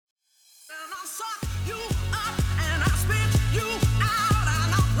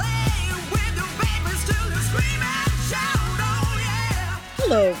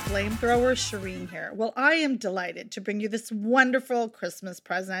Hello, flamethrower, Shireen here. Well, I am delighted to bring you this wonderful Christmas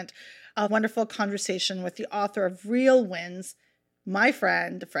present, a wonderful conversation with the author of Real Wins, my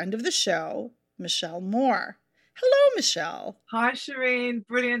friend, a friend of the show, Michelle Moore. Hello, Michelle. Hi, Shireen.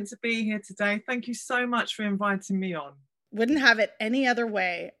 Brilliant to be here today. Thank you so much for inviting me on. Wouldn't have it any other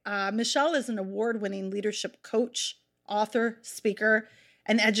way. Michelle is an award-winning leadership coach, author, speaker,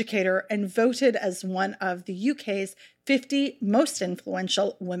 and educator, and voted as one of the UK's 50 most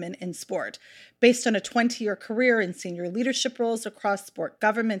influential women in sport. Based on a 20-year career in senior leadership roles across sport,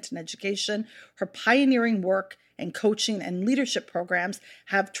 government, and education, her pioneering work and coaching and leadership programs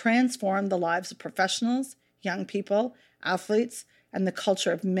have transformed the lives of professionals, young people, athletes, and the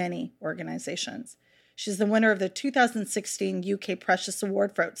culture of many organizations. She's the winner of the 2016 UK Precious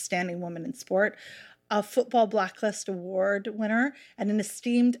Award for Outstanding Woman in Sport, a Football Blacklist Award winner, and an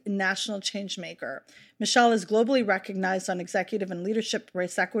esteemed national change maker. Michelle is globally recognized on executive and leadership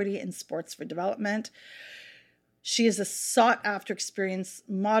race equity in sports for development. She is a sought-after experienced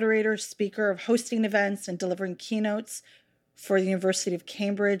moderator, speaker of hosting events and delivering keynotes for the University of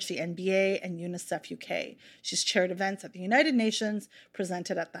Cambridge, the NBA, and UNICEF UK. She's chaired events at the United Nations,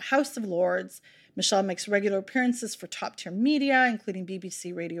 presented at the House of Lords. Michelle makes regular appearances for top-tier media, including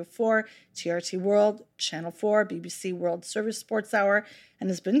BBC Radio 4, TRT World, Channel 4, BBC World Service Sports Hour, and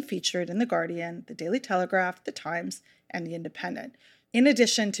has been featured in The Guardian, The Daily Telegraph, The Times, and The Independent. In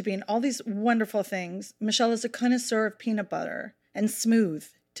addition to being all these wonderful things, Michelle is a connoisseur of peanut butter and smooth,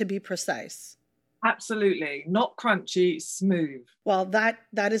 to be precise. Absolutely. Not crunchy, smooth. Well, that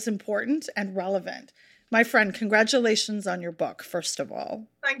is important and relevant. My friend, congratulations on your book, first of all.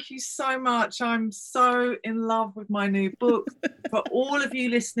 Thank you so much. I'm so in love with my new book. For all of you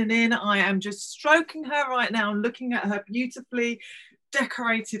listening in, I am just stroking her right now, looking at her beautifully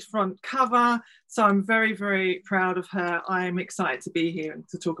decorated front cover. So I'm very, very proud of her. I am excited to be here and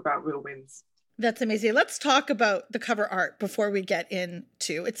to talk about Real Wins. That's amazing. Let's talk about the cover art before we get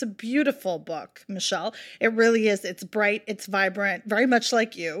into. It's a beautiful book, Michelle. It really is. It's bright, it's vibrant, very much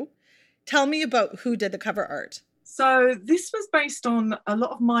like you. Tell me about who did the cover art. So this was based on a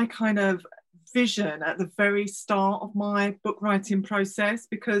lot of my kind of vision at the very start of my book writing process,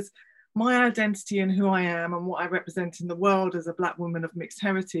 because my identity and who I am and what I represent in the world as a Black woman of mixed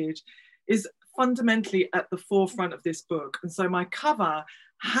heritage is fundamentally at the forefront of this book. And so my cover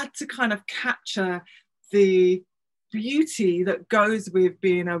had to kind of capture the beauty that goes with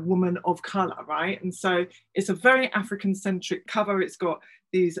being a woman of color, right? And so it's a very African-centric cover. It's got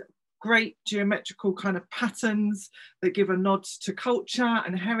these great geometrical kind of patterns that give a nod to culture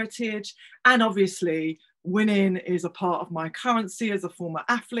and heritage. And obviously, winning is a part of my currency as a former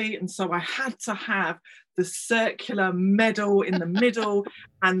athlete. And so I had to have the circular medal in the middle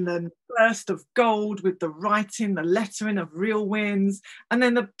and the burst of gold with the writing, the lettering of Real Wins, and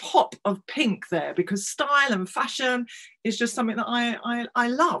then the pop of pink there, because style and fashion is just something that I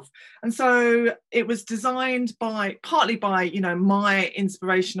love. And so it was designed partly by my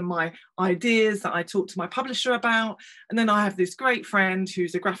inspiration and my ideas that I talked to my publisher about. And then I have this great friend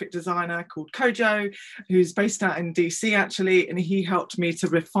who's a graphic designer called Kojo, who's based out in DC actually, and he helped me to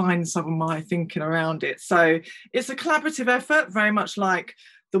refine some of my thinking around it. So it's a collaborative effort, very much like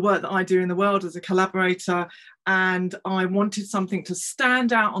the work that I do in the world as a collaborator. And I wanted something to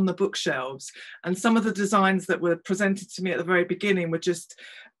stand out on the bookshelves. And some of the designs that were presented to me at the very beginning were just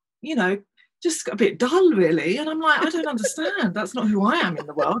a bit dull, really. And I'm like, I don't understand. That's not who I am in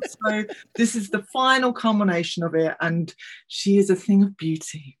the world. So this is the final culmination of it. And she is a thing of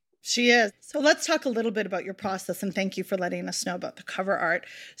beauty. She is. So let's talk a little bit about your process, and thank you for letting us know about the cover art.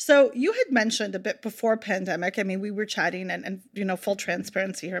 So you had mentioned a bit before pandemic, I mean, we were chatting and full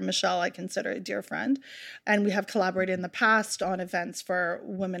transparency here, Michelle, I consider a dear friend, and we have collaborated in the past on events for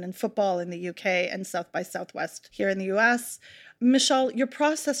women in football in the UK and South by Southwest here in the US. Michelle, your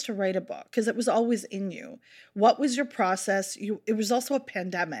process to write a book, because it was always in you. What was your process? It was also a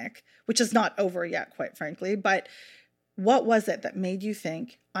pandemic, which is not over yet, quite frankly, but what was it that made you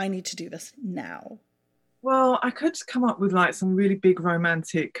think, I need to do this now? Well, I could come up with some really big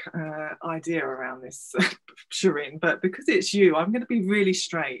romantic idea around this, Shireen, but because it's you, I'm going to be really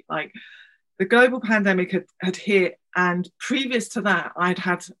straight. The global pandemic had hit, and previous to that, I'd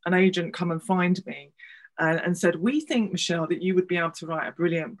had an agent come and find me and said, we think, Michelle, that you would be able to write a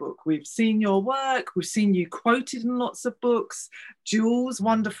brilliant book. We've seen your work. We've seen you quoted in lots of books. Jules,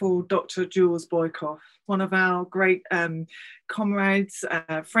 wonderful Dr. Jules Boykoff, one of our great comrades,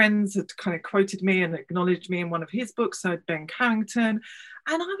 friends, had kind of quoted me and acknowledged me in one of his books. So Ben Carrington.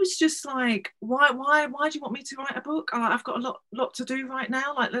 And I was just like, why do you want me to write a book? I've got a lot to do right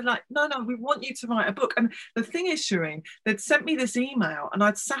now. Like, they're like, no, we want you to write a book. And the thing is, Shireen, they'd sent me this email and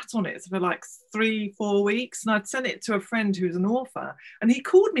I'd sat on it for like 3-4 weeks, and I'd sent it to a friend who's an author, and he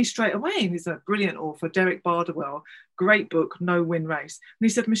called me straight away. And he's a brilliant author, Derek Bardwell, great book, No Win Race. And he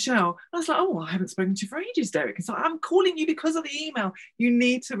said, Michelle, I was like, oh, I haven't spoken to you for ages, Derek. And so I'm calling you because of the email. You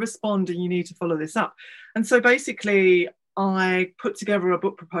need to respond and you need to follow this up. And so basically, I put together a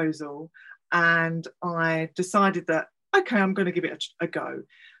book proposal and I decided that, okay, I'm going to give it a go.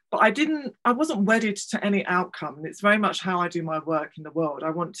 But I wasn't wedded to any outcome. And it's very much how I do my work in the world. I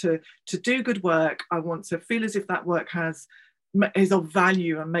want to do good work. I want to feel as if that work is of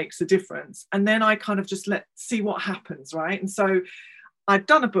value and makes a difference. And then I kind of just see what happens, right? And so I'd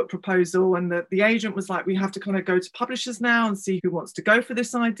done a book proposal, and the agent was like, we have to kind of go to publishers now and see who wants to go for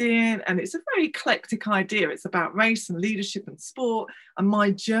this idea. And it's a very eclectic idea. It's about race and leadership and sport and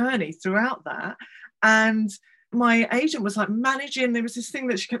my journey throughout that. And my agent was like managing, there was this thing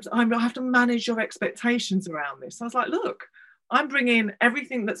that she kept, I have to manage your expectations around this. I was like, look, I'm bringing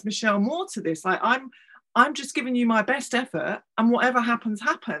everything that's Michelle Moore to this. Like, I'm just giving you my best effort, and whatever happens,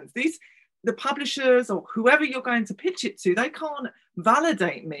 happens. The publishers or whoever you're going to pitch it to, they can't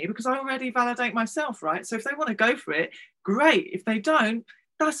validate me because I already validate myself, right? So if they want to go for it, great. If they don't,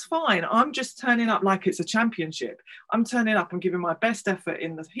 that's fine. I'm just turning up like it's a championship. I'm turning up and giving my best effort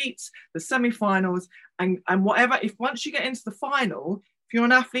in the heats, the semi-finals, and whatever. If once you get into the final, if you're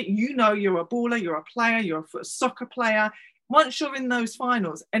an athlete, you know you're a baller, you're a player, you're a soccer player. Once you're in those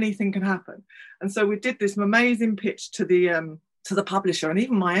finals, anything can happen. And so we did this amazing pitch to the publisher, and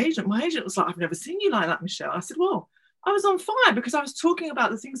even my agent was like, I've never seen you like that, Michelle. I said, well, I was on fire because I was talking about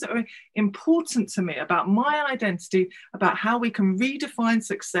the things that are important to me, about my identity, about how we can redefine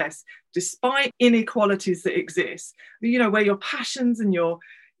success despite inequalities that exist, you know, where your passions and your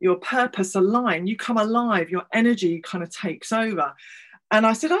purpose align, you come alive, your energy kind of takes over. And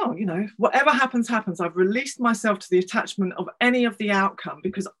I said, oh, you know, whatever happens, happens. I've released myself to the attachment of any of the outcome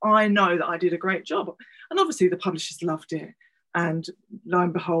because I know that I did a great job. And obviously the publishers loved it. And lo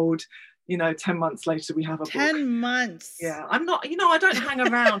and behold, you know, 10 months later, we have a 10 book. months. Yeah, I'm not, you know, I don't hang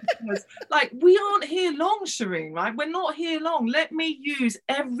around because, like, we aren't here long, Shireen, right? We're not here long. Let me use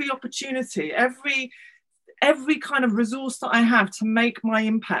every opportunity, every kind of resource that I have to make my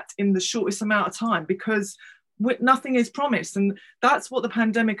impact in the shortest amount of time, because nothing is promised. And that's what the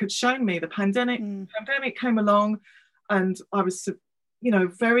pandemic had shown me. The pandemic came along and I was, you know,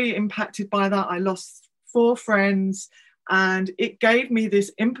 very impacted by that. I lost 4 friends. And it gave me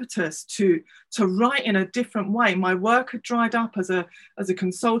this impetus to write in a different way. My work had dried up as a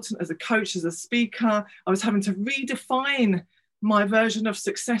consultant, as a coach, as a speaker. I was having to redefine my version of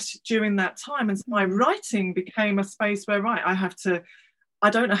success during that time. And so my writing became a space where, right, I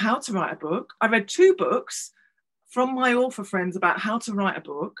don't know how to write a book. I read 2 books from my author friends about how to write a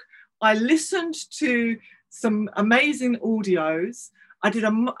book. I listened to some amazing audios. I did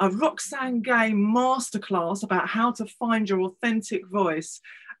a Roxane Gay masterclass about how to find your authentic voice.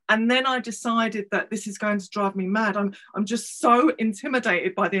 And then I decided that this is going to drive me mad. I'm just so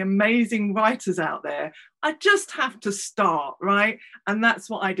intimidated by the amazing writers out there. I just have to start, right? And that's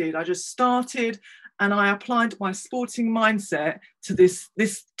what I did. I just started and I applied my sporting mindset to this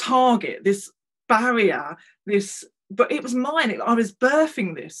target, this barrier, but it was mine. I was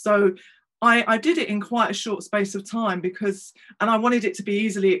birthing this. So I did it in quite a short space of time and I wanted it to be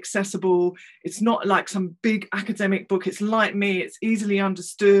easily accessible. It's not like some big academic book. It's like me. It's easily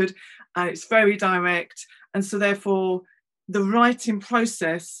understood and it's very direct. And so therefore the writing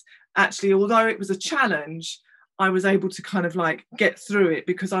process, actually, although it was a challenge, I was able to kind of like get through it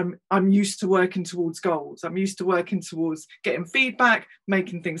because I'm used to working towards goals. I'm used to working towards getting feedback,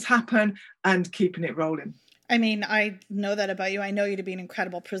 making things happen and keeping it rolling. I mean, I know that about you. I know you to be an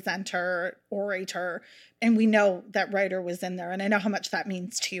incredible presenter, orator, and we know that writer was in there. And I know how much that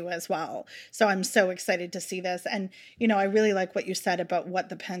means to you as well. So I'm so excited to see this. And, you know, I really like what you said about what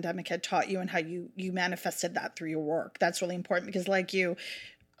the pandemic had taught you and how you manifested that through your work. That's really important because, like you,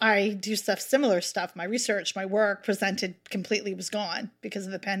 I do similar stuff. My research, my work presented completely was gone because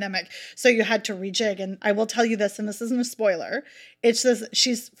of the pandemic. So you had to rejig. And I will tell you this, and this isn't a spoiler. It's this,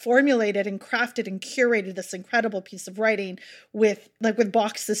 she's formulated and crafted and curated this incredible piece of writing with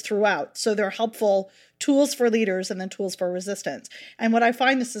boxes throughout. So they're helpful tools for leaders and then tools for resistance. And what I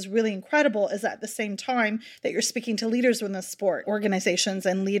find this is really incredible is at the same time that you're speaking to leaders within the sport, organizations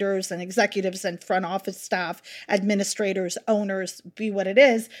and leaders and executives and front office staff, administrators, owners, be what it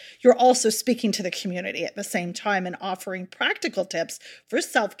is, you're also speaking to the community at the same time and offering practical tips for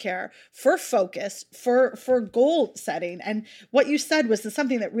self-care, for focus, for goal setting. And what you said was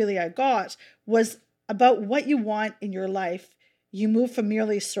something that really I got was about what you want in your life. You move from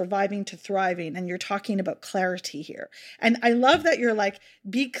merely surviving to thriving, and you're talking about clarity here. And I love that you're like,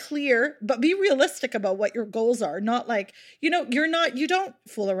 be clear, but be realistic about what your goals are. Not like, you don't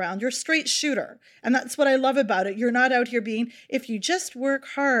fool around. You're a straight shooter. And that's what I love about it. You're not out here being, if you just work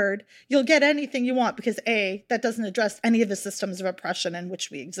hard, you'll get anything you want, because A, that doesn't address any of the systems of oppression in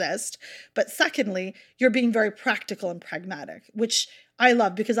which we exist. But secondly, you're being very practical and pragmatic, which I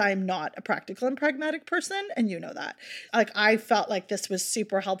love, because I am not a practical and pragmatic person, and you know that. Like, I felt like this was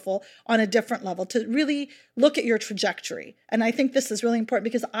super helpful on a different level to really look at your trajectory. And I think this is really important,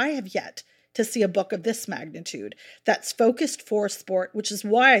 because I have yet to see a book of this magnitude that's focused for sport, which is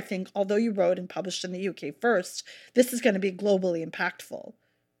why I think, although you wrote and published in the UK first, this is going to be globally impactful.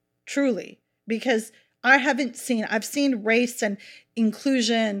 Truly. Because I've seen race and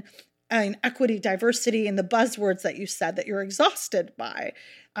inclusion and equity, diversity, and the buzzwords that you said that you're exhausted by,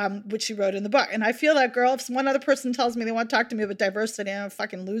 which you wrote in the book. And I feel that, girl, if one other person tells me they want to talk to me about diversity, I'm going to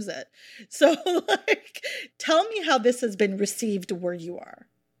fucking lose it. So tell me how this has been received where you are.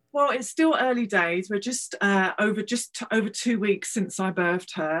 Well, it's still early days. We're just over 2 weeks since I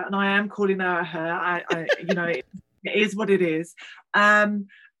birthed her, and I am calling her her. It is what it is. And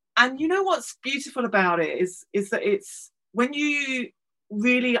you know what's beautiful about it is that it's when you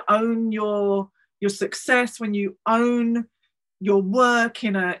really own your success, when you own your work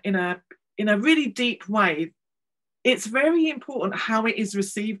in a really deep way, it's very important how it is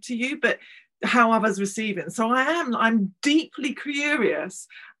received to you, but how others receive it. So I'm deeply curious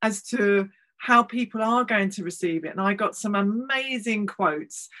as to how people are going to receive it. And I got some amazing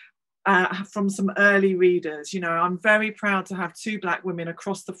quotes from some early readers. I'm very proud to have 2 Black women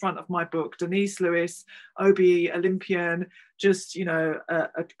across the front of my book, Denise Lewis, OBE Olympian, just, a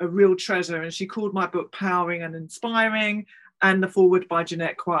real treasure. And she called my book Powering and Inspiring, and the foreword by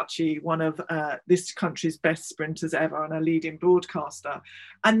Jeanette Kouachi, one of this country's best sprinters ever and a leading broadcaster.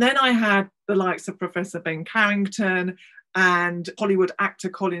 And then I had the likes of Professor Ben Carrington and Hollywood actor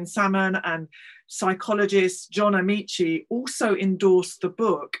Colin Salmon and psychologist John Amici also endorsed the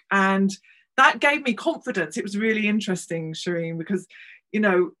book. And that gave me confidence. It was really interesting, Shireen, because,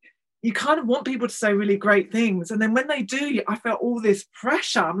 you kind of want people to say really great things. And then when they do, I felt all this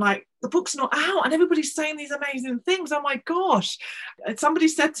pressure. I'm like, the book's not out and everybody's saying these amazing things. Oh my gosh. And somebody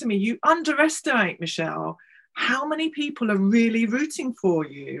said to me, you underestimate, Michelle, how many people are really rooting for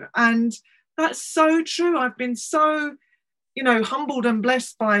you. And that's so true. I've been so humbled and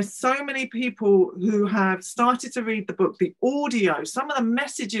blessed by so many people who have started to read the book, the audio, some of the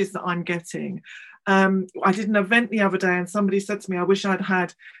messages that I'm getting. I did an event the other day and somebody said to me, I wish I'd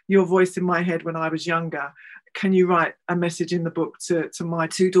had your voice in my head when I was younger. Can you write a message in the book to my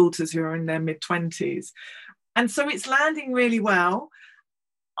 2 daughters who are in their mid-20s? And so it's landing really well.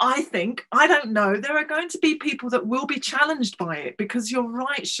 I think, I don't know, there are going to be people that will be challenged by it, because you're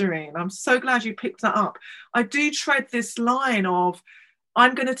right, Shireen. I'm so glad you picked that up. I do tread this line of,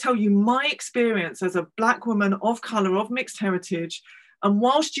 I'm going to tell you my experience as a Black woman of colour, of mixed heritage. And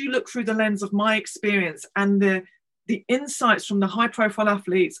whilst you look through the lens of my experience and the insights from the high profile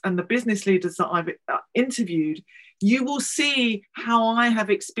athletes and the business leaders that I've interviewed, you will see how I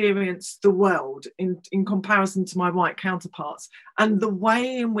have experienced the world in comparison to my white counterparts, and the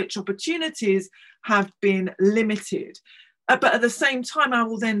way in which opportunities have been limited. But at the same time, I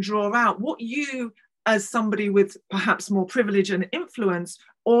will then draw out what you, as somebody with perhaps more privilege and influence,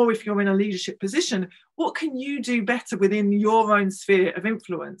 or if you're in a leadership position, what can you do better within your own sphere of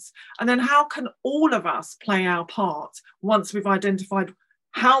influence? And then how can all of us play our part once we've identified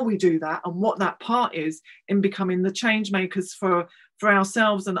how we do that and what that part is in becoming the change makers for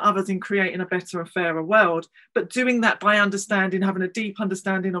ourselves and others in creating a better and fairer world, but doing that by understanding, having a deep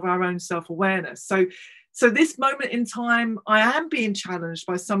understanding of our own self-awareness. So this moment in time, I am being challenged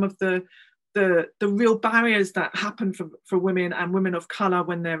by some of the real barriers that happen for women and women of colour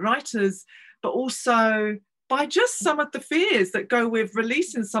when they're writers, but also by just some of the fears that go with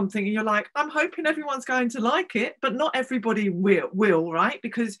releasing something. And you're like, I'm hoping everyone's going to like it, but not everybody will, right?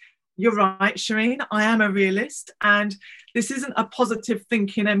 Because you're right, Shireen, I am a realist, and this isn't a positive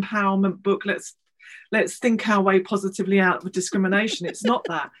thinking empowerment book. Let's think our way positively out of discrimination. It's not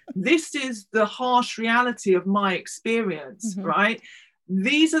that. This is the harsh reality of my experience, right?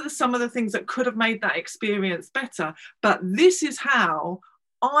 these are some of the things that could have made that experience better. But this is how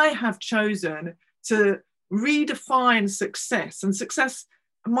I have chosen to redefine success. And success,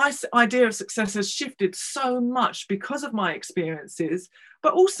 my idea of success has shifted so much because of my experiences.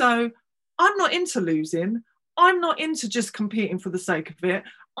 But also, I'm not into losing. I'm not into just competing for the sake of it.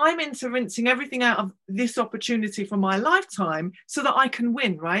 I'm into rinsing everything out of this opportunity for my lifetime so that I can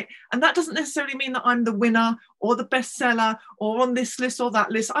win, right? And that doesn't necessarily mean that I'm the winner or the bestseller or on this list or that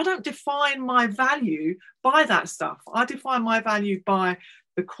list. I don't define my value by that stuff. I define my value by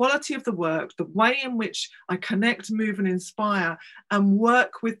the quality of the work, the way in which I connect, move, and inspire, and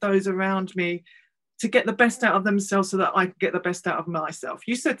work with those around me to get the best out of themselves so that I can get the best out of myself.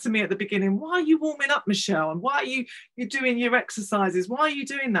 You said to me at the beginning, why are you warming up, Michelle? And why are you doing your exercises? Why are you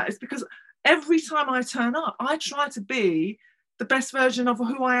doing that? It's because every time I turn up, I try to be the best version of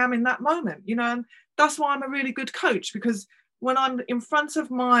who I am in that moment, you know, and that's why I'm a really good coach, because when I'm in front of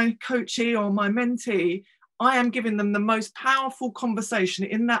my coachee or my mentee, I am giving them the most powerful conversation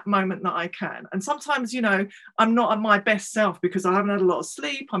in that moment that I can. And sometimes, you know, I'm not at my best self because I haven't had a lot of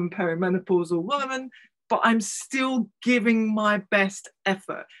sleep. I'm a perimenopausal woman, but I'm still giving my best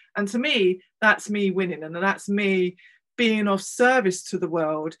effort. And to me, that's me winning. And that's me being of service to the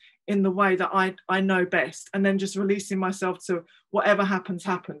world in the way that I know best, and then just releasing myself to whatever happens,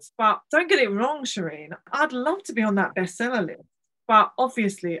 happens. But don't get it wrong, Shireen. I'd love to be on that bestseller list. But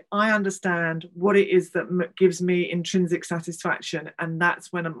obviously, I understand what it is that gives me intrinsic satisfaction. And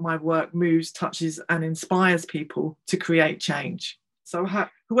that's when my work moves, touches, and inspires people to create change. So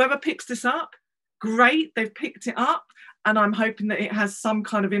whoever picks this up, great, they've picked it up. And I'm hoping that it has some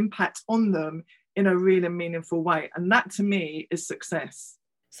kind of impact on them in a real and meaningful way. And that, to me, is success.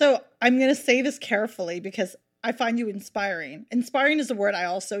 So I'm going to say this carefully because I find you inspiring. Inspiring is a word I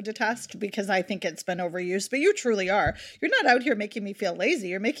also detest because I think it's been overused, but you truly are. You're not out here making me feel lazy.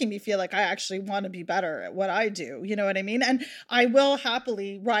 You're making me feel like I actually want to be better at what I do. You know what I mean? And I will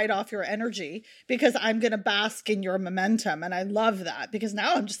happily ride off your energy because I'm going to bask in your momentum. And I love that because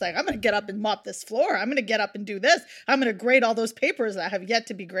now I'm just like, I'm going to get up and mop this floor. I'm going to get up and do this. I'm going to grade all those papers that have yet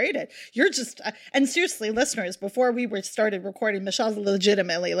to be graded. You're just, and seriously, listeners, before we started recording, Michelle's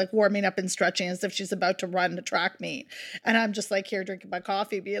legitimately like warming up and stretching as if she's about to run the track meet. And I'm just like here drinking my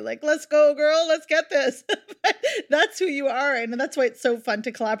coffee, being like, let's go, girl, let's get this. That's who you are. And that's why it's so fun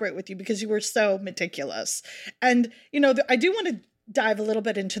to collaborate with you because you were so meticulous. And, you know, I do want to dive a little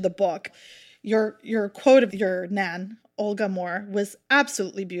bit into the book. Your quote of your Nan, Olga Moore, was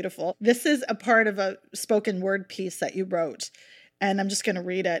absolutely beautiful. This is a part of a spoken word piece that you wrote. And I'm just going to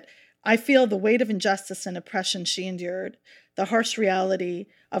read it. I feel the weight of injustice and oppression she endured. The harsh reality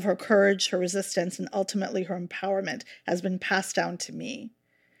of her courage, her resistance, and ultimately her empowerment has been passed down to me.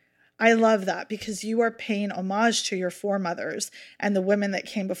 I love that because you are paying homage to your foremothers and the women that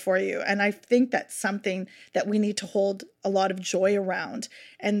came before you. And I think that's something that we need to hold a lot of joy around.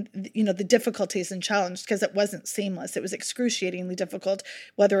 And, you know, the difficulties and challenges, because it wasn't seamless. It was excruciatingly difficult,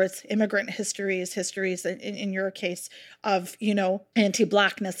 whether it's immigrant histories in your case of, you know,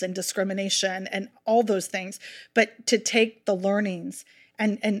 anti-Blackness and discrimination and all those things. But to take the learnings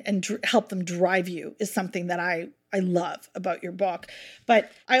and help them drive you is something that I love about your book.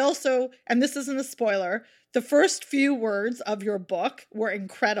 But I also, and this isn't a spoiler, the first few words of your book were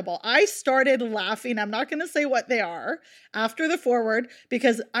incredible. I started laughing. I'm not going to say what they are after the foreword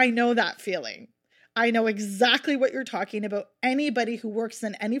because I know that feeling. I know exactly what you're talking about. Anybody who works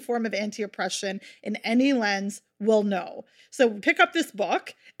in any form of anti-oppression in any lens will know. So pick up this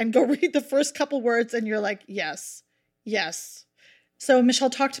book and go read the first couple words and you're like, yes, yes. So Michelle,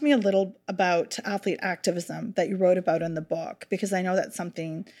 talk to me a little about athlete activism that you wrote about in the book, because I know that's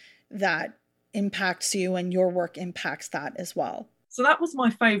something that impacts you and your work impacts that as well. So that was my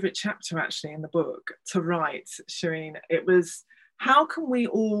favourite chapter actually in the book to write, Shireen. It was, how can we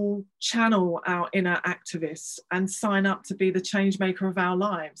all channel our inner activists and sign up to be the change maker of our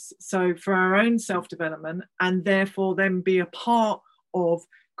lives? So for our own self-development, and therefore then be a part of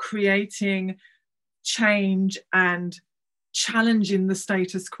creating change and challenging the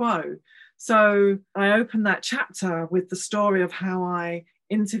status quo. So I opened that chapter with the story of how I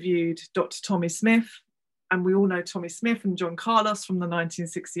interviewed Dr. Tommie Smith, and we all know Tommie Smith and John Carlos from the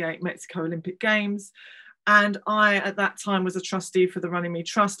 1968 Mexico Olympic Games. And I, at that time, was a trustee for the Runnymede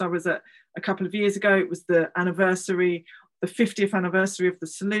Trust. I was at a couple of years ago. It was the anniversary, the 50th anniversary of the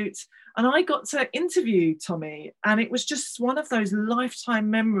salute. And I got to interview Tommie, and it was just one of those lifetime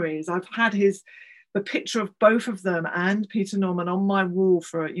memories. I've had the picture of both of them and Peter Norman on my wall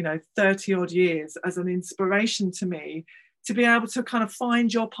for, 30 odd years as an inspiration to me to be able to kind of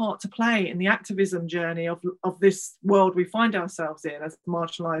find your part to play in the activism journey of this world we find ourselves in as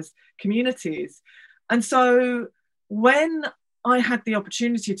marginalized communities. And so when I had the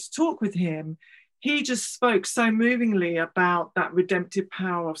opportunity to talk with him, he just spoke so movingly about that redemptive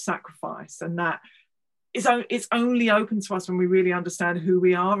power of sacrifice, and that it's only open to us when we really understand who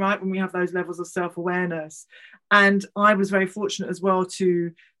we are, right? When we have those levels of self-awareness. And I was very fortunate as well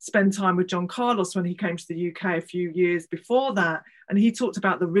to spend time with John Carlos when he came to the UK a few years before that. And he talked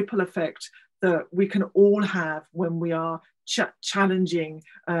about the ripple effect that we can all have when we are challenging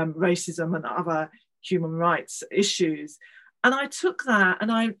racism and other human rights issues. And I took that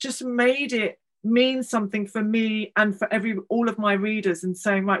and I just made it mean something for me and for all of my readers, and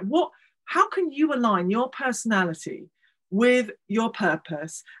saying, right, how can you align your personality with your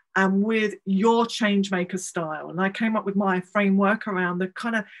purpose and with your change maker style? And I came up with my framework around the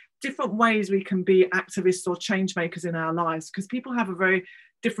kind of different ways we can be activists or change makers in our lives, because people have a very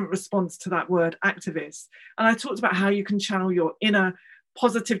different response to that word activist. And I talked about how you can channel your inner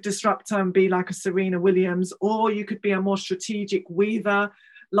positive disruptor and be like a Serena Williams, or you could be a more strategic weaver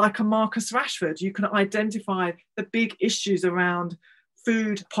like a Marcus Rashford. You can identify the big issues around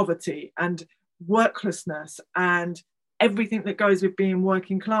food poverty and worklessness and everything that goes with being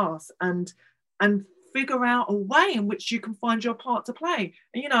working class, and figure out a way in which you can find your part to play.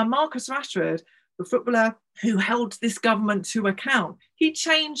 And, you know, Marcus Rashford, the footballer who held this government to account, he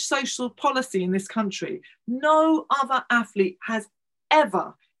changed social policy in this country. No other athlete has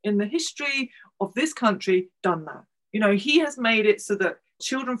ever in the history of this country done that. You know, he has made it so that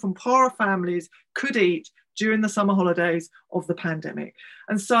children from poorer families could eat during the summer holidays of the pandemic.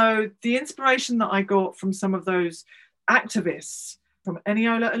 And so the inspiration that I got from some of those activists, from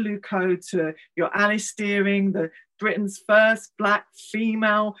Eniola Aluko to your Alice Steering, the Britain's first Black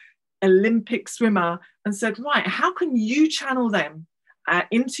female Olympic swimmer, and said, right, how can you channel them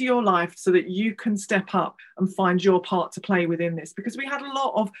into your life so that you can step up and find your part to play within this? Because we had a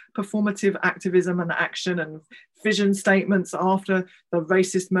lot of performative activism and action and vision statements after the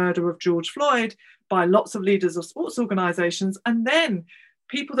racist murder of George Floyd by lots of leaders of sports organizations, and then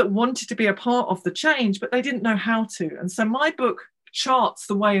people that wanted to be a part of the change, but they didn't know how to. And so my book charts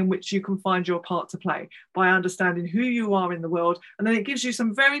the way in which you can find your part to play by understanding who you are in the world. And then it gives you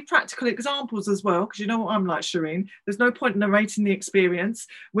some very practical examples as well, because you know what I'm like, Shireen. There's no point in narrating the experience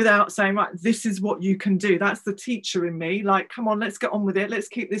without saying, right, this is what you can do. That's the teacher in me. Like, come on, let's get on with it. Let's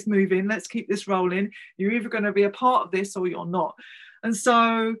keep this moving. Let's keep this rolling. You're either going to be a part of this or you're not. And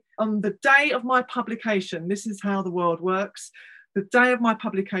so on the day of my publication, this is how the world works. The day of my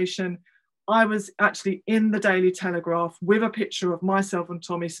publication, I was actually in the Daily Telegraph with a picture of myself and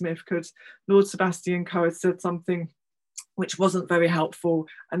Tommy Smith, because Lord Sebastian Coe had said something which wasn't very helpful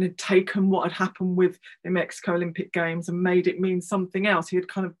and had taken what had happened with the Mexico Olympic Games and made it mean something else. He had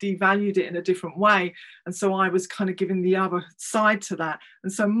kind of devalued it in a different way. And so I was kind of giving the other side to that.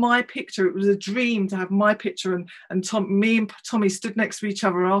 And so my picture, it was a dream to have my picture and me and Tommy stood next to each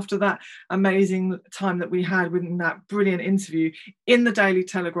other after that amazing time that we had within that brilliant interview in the Daily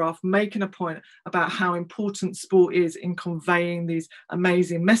Telegraph, making a point about how important sport is in conveying these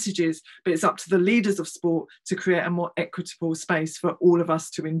amazing messages. But it's up to the leaders of sport to create a more equitable space for all of us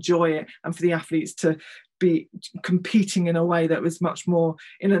to enjoy it, and for the athletes to be competing in a way that was much more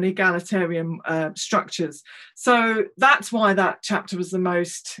in an egalitarian structures. So that's why that chapter was the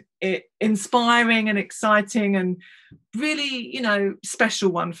most inspiring and exciting and really, you know, special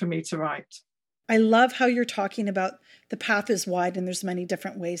one for me to write. I love how you're talking about the path is wide and there's many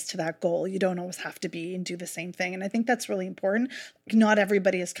different ways to that goal. You don't always have to be and do the same thing. And I think that's really important. Not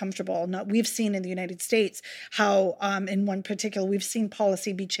everybody is comfortable. We've seen in the United States how in one particular, we've seen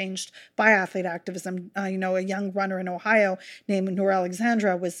policy be changed by athlete activism. A young runner in Ohio named Noor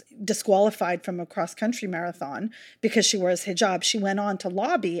Alexandra was disqualified from a cross-country marathon because she wears hijab. She went on to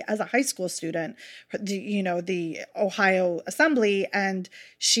lobby as a high school student, the Ohio Assembly, and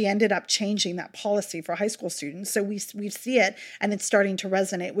she ended up changing that policy for high school students. So we see it, and it's starting to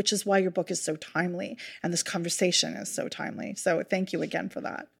resonate, which is why your book is so timely and this conversation is so timely. So thank you again for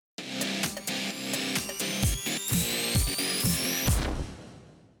that.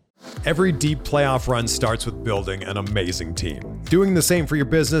 Every deep playoff run starts with building an amazing team. Doing the same for your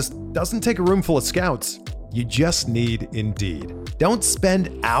business doesn't take a room full of scouts. You just need Indeed. Don't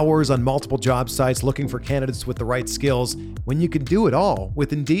spend hours on multiple job sites looking for candidates with the right skills when you can do it all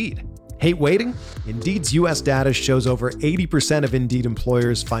with Indeed. Hate waiting? Indeed's US data shows over 80% of Indeed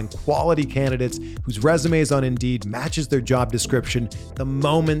employers find quality candidates whose resumes on Indeed matches their job description the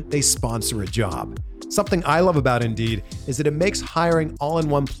moment they sponsor a job. Something I love about Indeed is that it makes hiring all in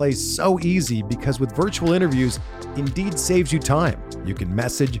one place so easy because with virtual interviews, Indeed saves you time. You can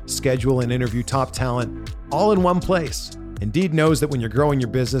message, schedule, and interview top talent all in one place. Indeed knows that when you're growing your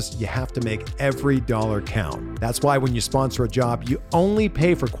business, you have to make every dollar count. That's why when you sponsor a job, you only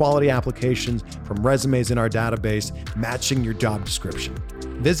pay for quality applications from resumes in our database matching your job description.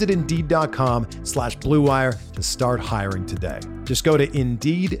 Visit Indeed.com/Blue Wire to start hiring today. Just go to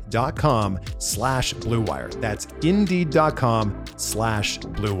Indeed.com/Blue Wire. That's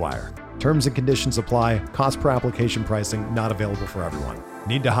Indeed.com/Blue Wire. Terms and conditions apply. Cost per application pricing not available for everyone.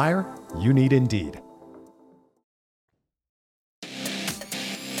 Need to hire? You need Indeed.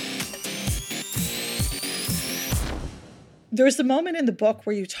 There's a moment in the book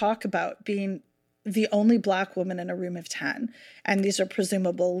where you talk about being the only Black woman in a room of 10. And these are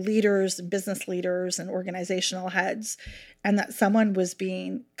presumable leaders, business leaders, and organizational heads, and that someone was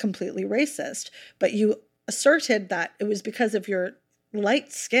being completely racist. But you asserted that it was because of your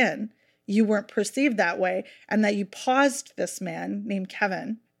light skin, you weren't perceived that way, and that you paused this man named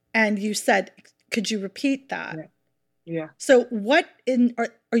Kevin, and you said, could you repeat that? Yeah. So what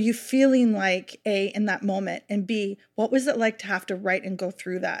are you feeling like, A, in that moment, and B, what was it like to have to write and go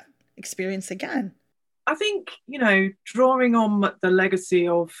through that experience again? I think, drawing on the legacy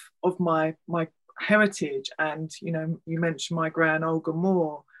of my heritage, and, you mentioned my gran Olga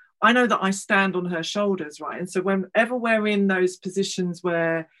Moore, I know that I stand on her shoulders, right? And so whenever we're in those positions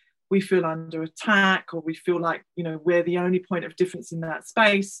where we feel under attack, or we feel like, we're the only point of difference in that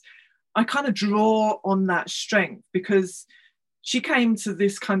space, I kind of draw on that strength, because she came to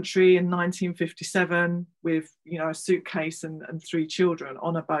this country in 1957 with, a suitcase and 3 children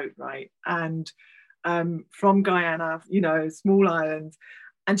on a boat, right? And from Guyana, small island.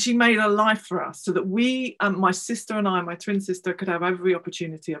 And she made a life for us so that we, my sister and I, my twin sister, could have every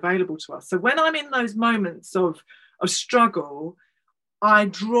opportunity available to us. So when I'm in those moments of struggle, I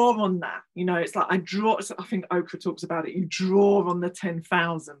draw on that. It's like I think Oprah talks about it. You draw on the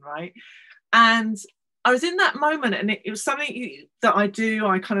 10,000, right? And I was in that moment, and it was something that I do.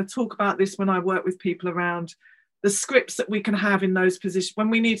 I kind of talk about this when I work with people around the scripts that we can have in those positions when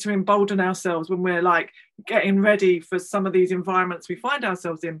we need to embolden ourselves, when we're like getting ready for some of these environments we find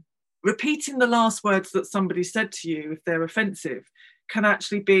ourselves in. Repeating the last words that somebody said to you, if they're offensive, can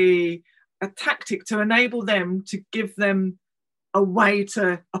actually be a tactic to enable them, to give them a way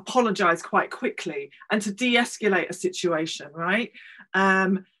to apologize quite quickly and to de-escalate a situation, right?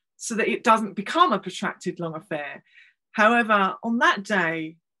 So that it doesn't become a protracted long affair. However, on that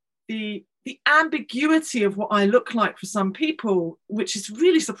day, the ambiguity of what I look like for some people, which is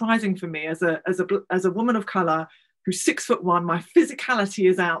really surprising for me as a woman of color who's 6'1", my physicality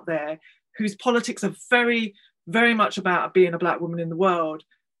is out there, whose politics are very, very much about being a Black woman in the world,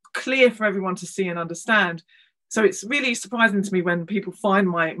 clear for everyone to see and understand. So it's really surprising to me when people find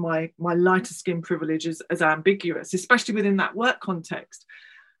my lighter skin privilege as ambiguous, especially within that work context.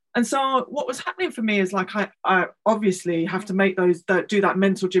 And so what was happening for me is like, I obviously have to make do that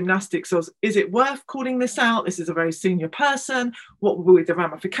mental gymnastics of, is it worth calling this out? This is a very senior person. What will be the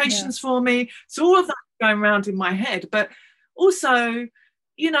ramifications for me? So all of that going around in my head. But also,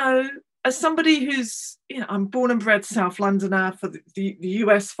 as somebody who's, I'm born and bred South Londoner. For the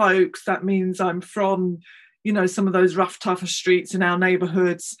US folks, that means I'm from, some of those rough, tougher streets in our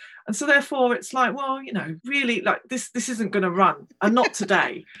neighborhoods. And so therefore it's like, well, really, like this isn't going to run, and not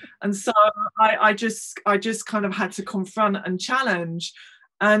today. And so I just kind of had to confront and challenge.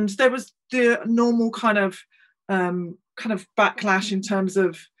 And there was the normal kind of backlash in terms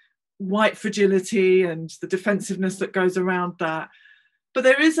of white fragility and the defensiveness that goes around that. But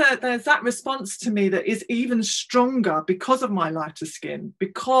there's that response to me that is even stronger because of my lighter skin,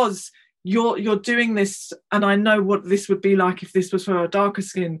 because you're doing this, and I know what this would be like if this was for a darker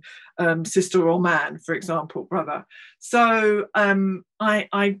skin sister or man, for example, brother. So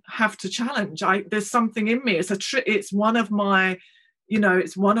I have to challenge. There's something in me. It's one of my,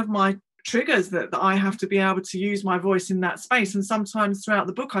 it's one of my triggers that I have to be able to use my voice in that space. And sometimes throughout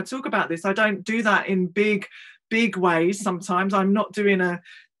the book, I talk about this. I don't do that in big ways. Sometimes I'm not doing a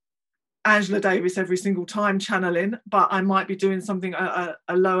Angela Davis every single time channeling, but I might be doing something a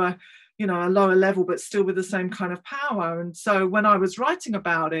lower level, but still with the same kind of power. And so when I was writing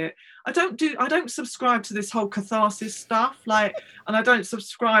about it, I don't subscribe to this whole catharsis stuff, and I don't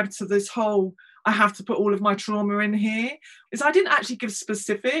subscribe to this whole, I have to put all of my trauma in here, is I didn't actually give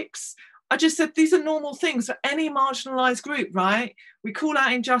specifics. I just said, these are normal things for any marginalized group, right? We call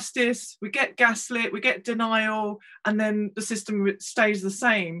out injustice, we get gaslit, we get denial, and then the system stays the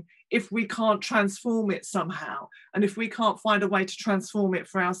same if we can't transform it somehow, and if we can't find a way to transform it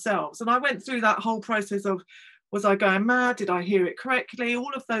for ourselves. And I went through that whole process of, was I going mad? Did I hear it correctly?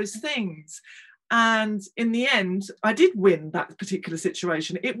 All of those things. And in the end, I did win that particular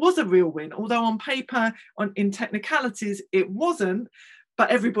situation. It was a real win, although on paper, in technicalities, it wasn't. But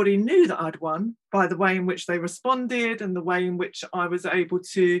everybody knew that I'd won by the way in which they responded and the way in which I was able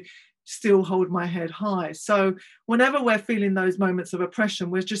to still hold my head high. So whenever we're feeling those moments of oppression,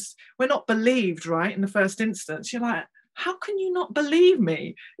 we're not believed, right? In the first instance, you're like, how can you not believe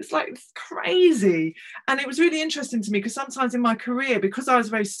me? It's like, it's crazy. And it was really interesting to me because sometimes in my career, because I was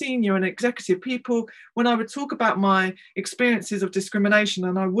very senior and executive, people, when I would talk about my experiences of discrimination,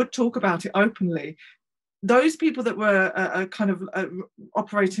 and I would talk about it openly, those people that were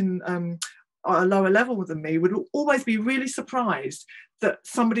operating at a lower level than me would always be really surprised that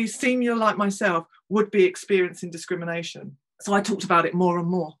somebody senior like myself would be experiencing discrimination. So I talked about it more and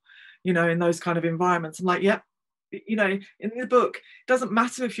more, in those kind of environments. I'm like, yep. In the book, it doesn't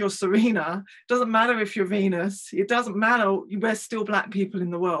matter if you're Serena, it doesn't matter if you're Venus, it doesn't matter, we're still Black people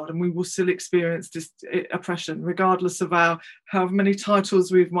in the world, and we will still experience this oppression, regardless of how many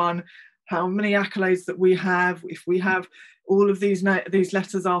titles we've won, how many accolades that we have, if we have all of these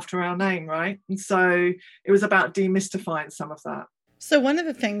letters after our name, right? And so it was about demystifying some of that. So one of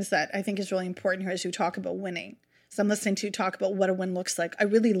the things that I think is really important here is you talk about winning. So I'm listening to you talk about what a win looks like. I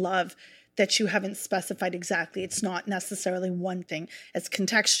really love that you haven't specified exactly. It's not necessarily one thing. It's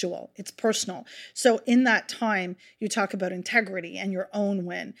contextual. It's personal. So in that time, you talk about integrity and your own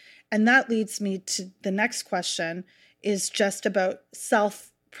win. And that leads me to the next question, is just about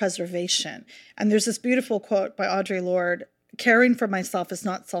self-preservation. And there's this beautiful quote by Audre Lorde: caring for myself is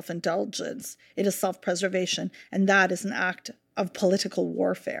not self-indulgence. It is self-preservation. And that is an act of political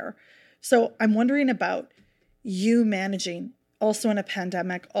warfare. So I'm wondering about you managing, also in a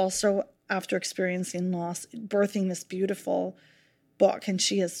pandemic, also after experiencing loss, birthing this beautiful book, and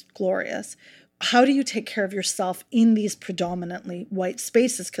she is glorious. How do you take care of yourself in these predominantly white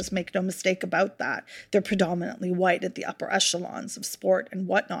spaces? Because make no mistake about that, they're predominantly white at the upper echelons of sport and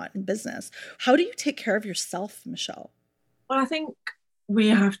whatnot in business. How do you take care of yourself, Michelle? Well, I think we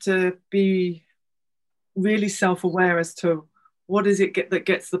have to be really self-aware as to what is it that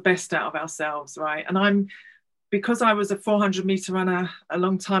gets the best out of ourselves, right? And because I was a 400-meter runner a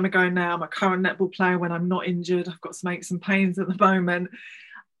long time ago now, I'm a current netball player when I'm not injured, I've got some aches and pains at the moment,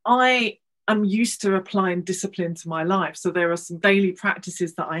 I am used to applying discipline to my life. So there are some daily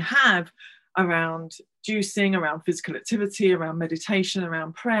practices that I have around juicing, around physical activity, around meditation,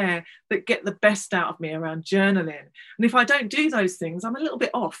 around prayer, that get the best out of me, around journaling. And if I don't do those things, I'm a little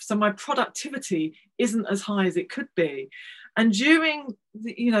bit off. So my productivity isn't as high as it could be. And during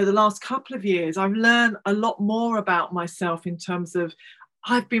the last couple of years, I've learned a lot more about myself in terms of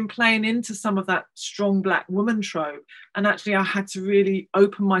I've been playing into some of that strong Black woman trope. And actually, I had to really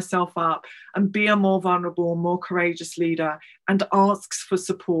open myself up and be a more vulnerable, more courageous leader, and ask for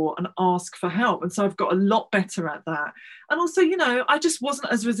support and ask for help. And so I've got a lot better at that. And also, I just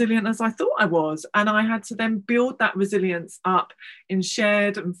wasn't as resilient as I thought I was. And I had to then build that resilience up in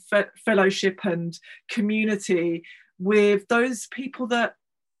shared and fellowship and community with those people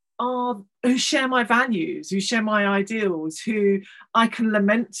who share my values, who share my ideals, who I can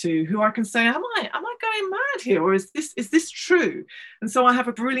lament to, who I can say, am I going mad here, or is this true? And so I have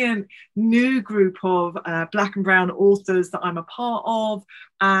a brilliant new group of Black and brown authors that I'm a part of,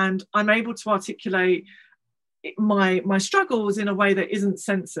 and I'm able to articulate my struggles in a way that isn't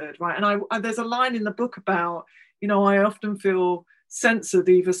censored, right? And there's a line in the book about, I often feel censored,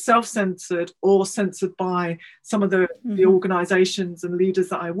 either self-censored or censored by some of the organizations and leaders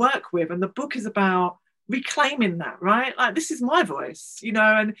that I work with. And the book is about reclaiming that, right? Like, this is my voice,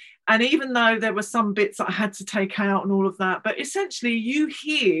 and even though there were some bits that I had to take out and all of that, but essentially you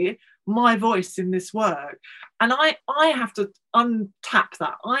hear my voice in this work, and I have to untap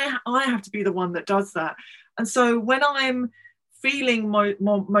that. I have to be the one that does that. And so when I'm feeling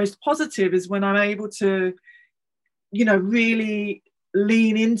most positive is when I'm able to really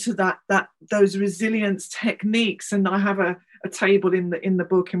lean into those resilience techniques. And I have a table in the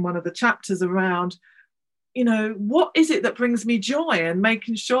book, in one of the chapters, around, what is it that brings me joy, and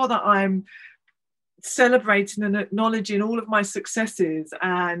making sure that I'm celebrating and acknowledging all of my successes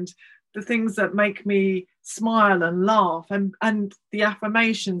and the things that make me smile and laugh, and the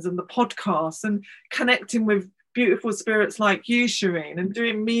affirmations and the podcasts, and connecting with beautiful spirits like you, Shireen, and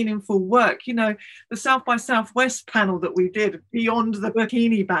doing meaningful work. You know, the South by Southwest panel that we did, Beyond the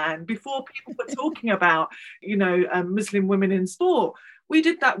Burkini Ban, before people were talking about, you know, Muslim women in sport. We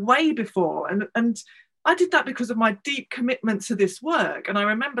did that way before. And I did that because of my deep commitment to this work. And I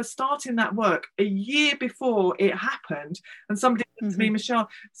remember starting that work a year before it happened. And somebody said to me, Michelle,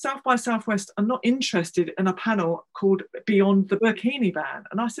 South by Southwest are not interested in a panel called Beyond the Burkini Ban.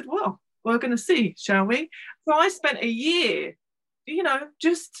 And I said, well, we're going to see, shall we? So I spent a year, you know,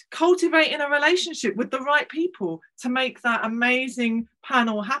 just cultivating a relationship with the right people to make that amazing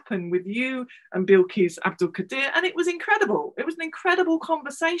panel happen with you and Bilqis Abdul-Qadir. And it was incredible. It was an incredible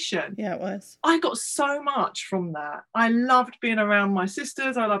conversation. Yeah, it was. I got so much from that. I loved being around my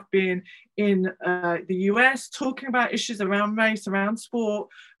sisters. I loved being in the US, talking about issues around race, around sport,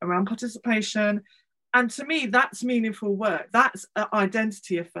 around participation. And to me, that's meaningful work. That's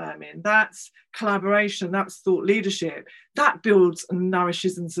identity affirming. That's collaboration. That's thought leadership. That builds and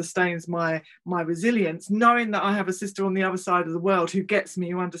nourishes and sustains my resilience, knowing that I have a sister on the other side of the world who gets me,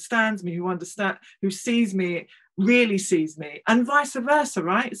 who understands me, who sees me, really sees me, and vice versa,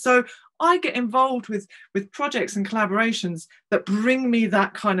 right? So I get involved with projects and collaborations that bring me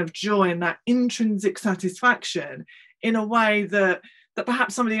that kind of joy and that intrinsic satisfaction in a way that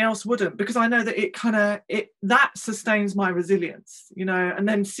perhaps somebody else wouldn't, because I know that that sustains my resilience, you know. And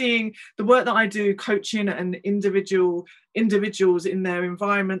then seeing the work that I do coaching and individuals in their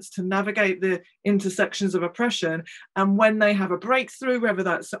environments to navigate the intersections of oppression, and when they have a breakthrough, whether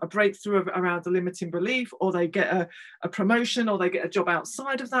that's a breakthrough around a limiting belief, or they get a promotion, or they get a job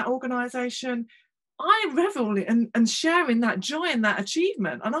outside of that organization, I revel in and sharing that joy and that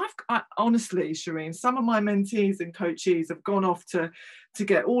achievement. And I honestly, Shireen, some of my mentees and coachees have gone off to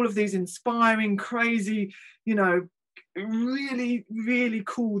get all of these inspiring, crazy, you know, really, really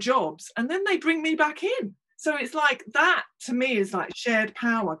cool jobs. And then they bring me back in. So it's like that, to me, is like shared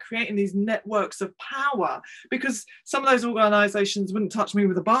power, creating these networks of power, because some of those organisations wouldn't touch me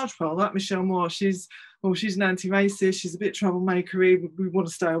with a barge pole. Like Michelle Moore, she's an anti-racist, she's a bit troublemakery, we want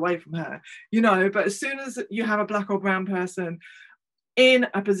to stay away from her, you know. But as soon as you have a black or brown person in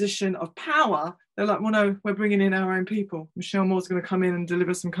a position of power, they're like, well, no, we're bringing in our own people. Michelle Moore's going to come in and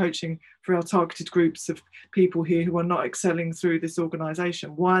deliver some coaching for our targeted groups of people here who are not excelling through this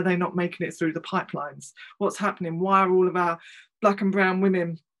organisation. Why are they not making it through the pipelines? What's happening? Why are all of our black and brown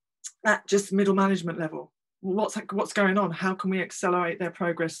women at just middle management level? What's going on? How can we accelerate their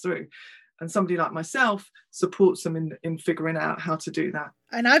progress through? And somebody like myself supports them in figuring out how to do that.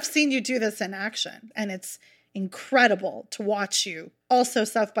 And I've seen you do this in action, and it's incredible to watch you. Also,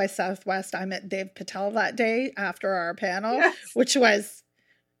 South by Southwest, I met Dave Patel that day after our panel, yes, which was,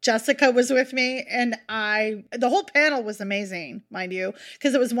 Jessica was with me, and the whole panel was amazing, mind you,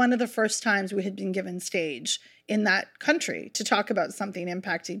 because it was one of the first times we had been given stage in that country to talk about something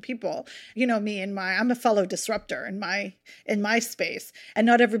impacting people. You know me, I'm a fellow disruptor in my space, and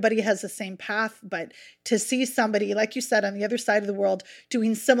not everybody has the same path, but to see somebody, like you said, on the other side of the world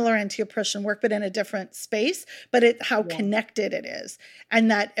doing similar anti-oppression work, but in a different space, but how connected it is.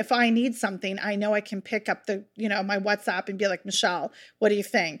 And that if I need something, I know I can pick up my WhatsApp and be like, Michelle, what do you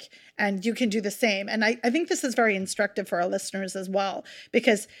think? And you can do the same. And I think this is very instructive for our listeners as well,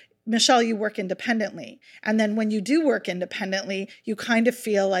 because Michelle, you work independently. And then when you do work independently, you kind of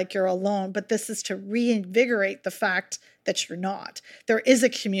feel like you're alone. But this is to reinvigorate the fact that you're not. There is a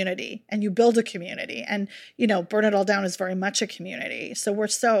community, and you build a community. And, Burn It All Down is very much a community. So we're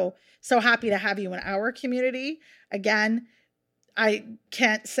so happy to have you in our community. Again, I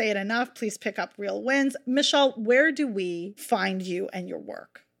can't say it enough. Please pick up Real Wins. Michelle, where do we find you and your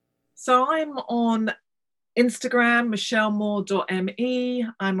work? So I'm on Instagram, michellemoore.me.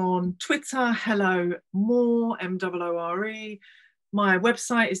 I'm on Twitter, Hello Moore, Moore. My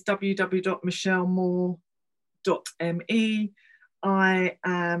website is www.michellemoore.me.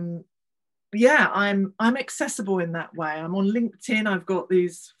 I'm accessible in that way. I'm on LinkedIn. I've got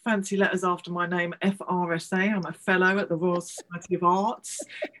these fancy letters after my name, FRSA. I'm a fellow at the Royal Society of Arts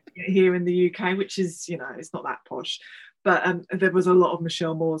here in the UK, which is, it's not that posh. But there was a lot of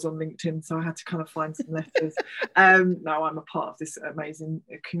Michelle Moores on LinkedIn, so I had to kind of find some letters. No, I'm a part of this amazing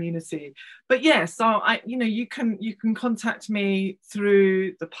community. But yeah, so you can contact me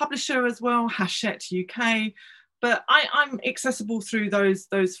through the publisher as well, Hachette UK. But I'm accessible through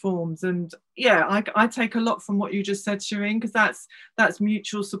those forms, and yeah, I take a lot from what you just said, Shireen, because that's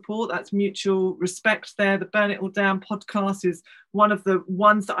mutual support, that's mutual respect there. The Burn It All Down podcast is one of the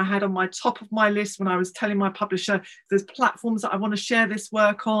ones that I had on my top of my list when I was telling my publisher there's platforms that I want to share this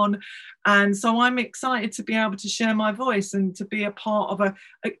work on. And so I'm excited to be able to share my voice and to be a part of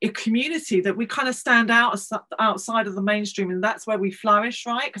a community that we kind of stand out outside of the mainstream, and that's where we flourish,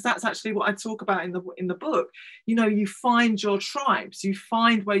 right? Because that's actually what I talk about in the book. You know, you find your tribes, you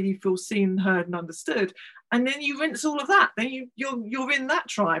find where you feel seen, heard and understood, and then you rinse all of that, then you're in that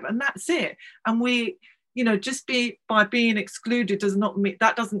tribe, and that's it. And we, you know, by being excluded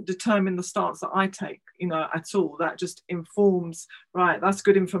doesn't determine the stance that I take, you know, at all. That just informs, right, that's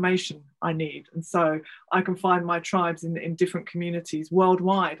good information I need. And so I can find my tribes in different communities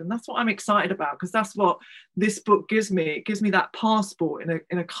worldwide. And that's what I'm excited about, because that's what this book gives me. It gives me that passport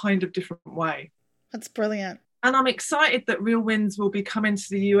in a kind of different way. That's brilliant. And I'm excited that Real Winds will be coming to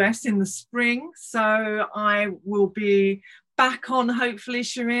the US in the spring. So I will be back on, hopefully,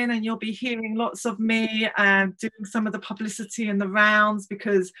 Shireen, and you'll be hearing lots of me doing some of the publicity and the rounds,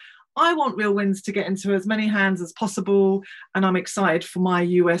 because I want Real Winds to get into as many hands as possible, and I'm excited for my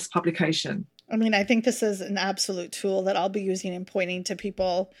US publication. I mean, I think this is an absolute tool that I'll be using and pointing to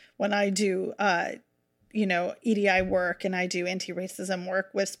people when I do you know, EDI work, and I do anti-racism work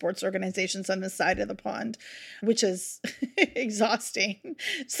with sports organizations on this side of the pond, which is exhausting.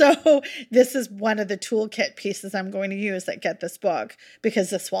 So this is one of the toolkit pieces I'm going to use that get this book, because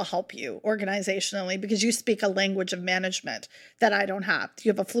this will help you organizationally, because you speak a language of management that I don't have.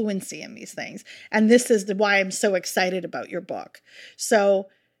 You have a fluency in these things. And this is why I'm so excited about your book. So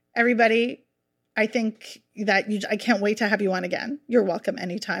everybody, I think that I can't wait to have you on again. You're welcome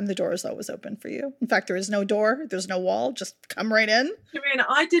anytime. The door is always open for you. In fact, there is no door. There's no wall. Just come right in. Shireen,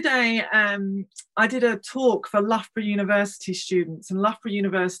 I did a talk for Loughborough University students, and Loughborough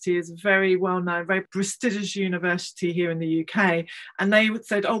University is a very well-known, very prestigious university here in the UK. And they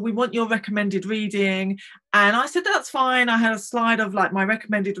said, oh, we want your recommended reading. And I said, that's fine. I had a slide of like my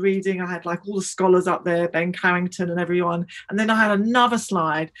recommended reading. I had like all the scholars up there, Ben Carrington and everyone. And then I had another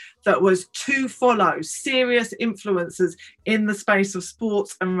slide that was to follow serious influencers in the space of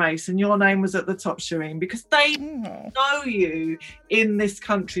sports and race. And your name was at the top, Shireen, because they know you in this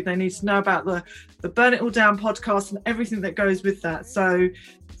country. They need to know about the Burn It All Down podcast and everything that goes with that. So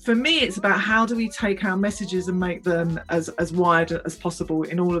for me, it's about how do we take our messages and make them as wide as possible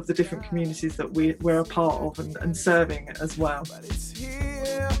in all of the different communities that we're a part of and serving as well. But it's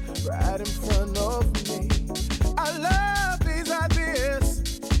here, right in front of me. I love days like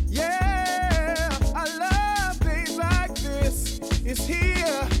this. Yeah, I love days like this. It's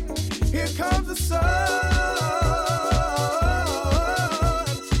here. Here comes the sun.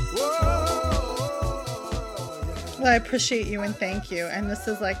 Well, I appreciate you and thank you. And this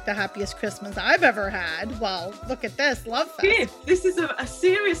is like the happiest Christmas I've ever had. Well, look at this. Love fest. Gift. This is a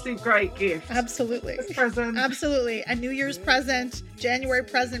seriously great gift. Absolutely. Present. Absolutely. A New Year's present, January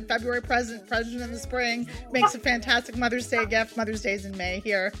present, February present, present in the spring. Makes a fantastic Mother's Day gift. Mother's Day's in May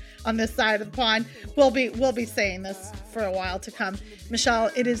here on this side of the pond. We'll be saying this for a while to come.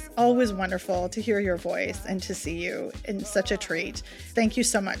 Michelle, it is always wonderful to hear your voice and to see you, and such a treat. Thank you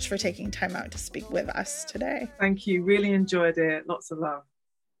so much for taking time out to speak with us today. Thank you. Really enjoyed it. Lots of love.